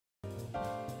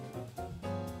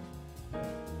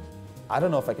I don't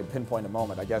know if I could pinpoint a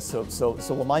moment, I guess.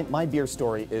 Well, my beer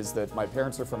story is that my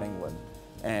parents are from England.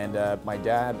 And my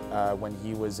dad, when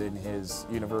he was in his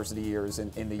university years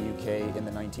in the UK in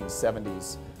the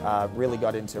 1970s, really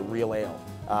got into real ale.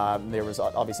 There was,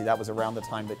 obviously, that was around the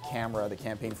time that CAMRA, the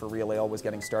campaign for real ale, was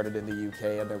getting started in the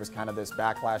UK, and there was kind of this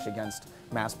backlash against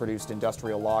mass-produced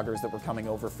industrial lagers that were coming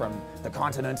over from the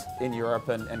continent in Europe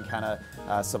and kind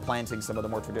of supplanting some of the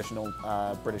more traditional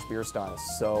British beer styles.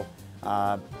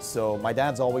 So my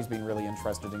dad's always been really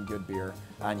interested in good beer,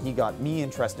 and he got me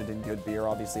interested in good beer,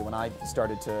 obviously, when I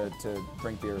started to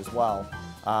drink beer as well.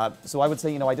 So I would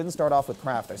say, I didn't start off with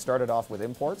craft. I started off with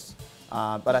imports,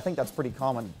 but I think that's pretty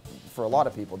common for a lot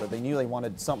of people, that they knew they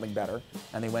wanted something better,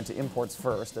 and they went to imports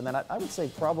first. And then I would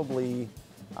say probably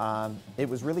it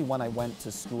was really when I went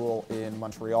to school in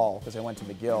Montreal, because I went to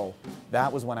McGill.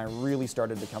 That was when I really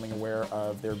started becoming aware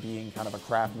of there being kind of a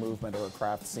craft movement or a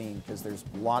craft scene, because there's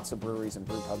lots of breweries and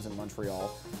brew pubs in Montreal.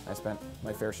 I spent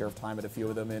my fair share of time at a few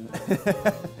of them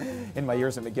in my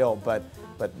years at McGill, but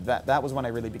that was when I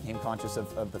really became conscious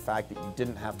of the fact that you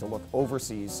didn't have to look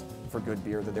overseas for good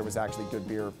beer, that there was actually good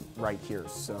beer right here.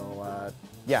 So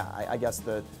yeah, I guess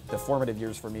the formative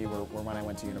years for me were when I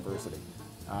went to university.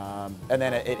 And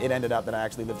then it ended up that I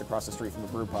actually lived across the street from a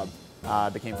brew pub.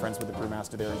 Became friends with the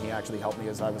brewmaster there, and he actually helped me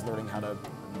as I was learning how to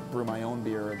brew my own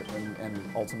beer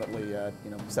and ultimately,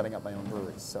 setting up my own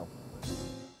breweries. So.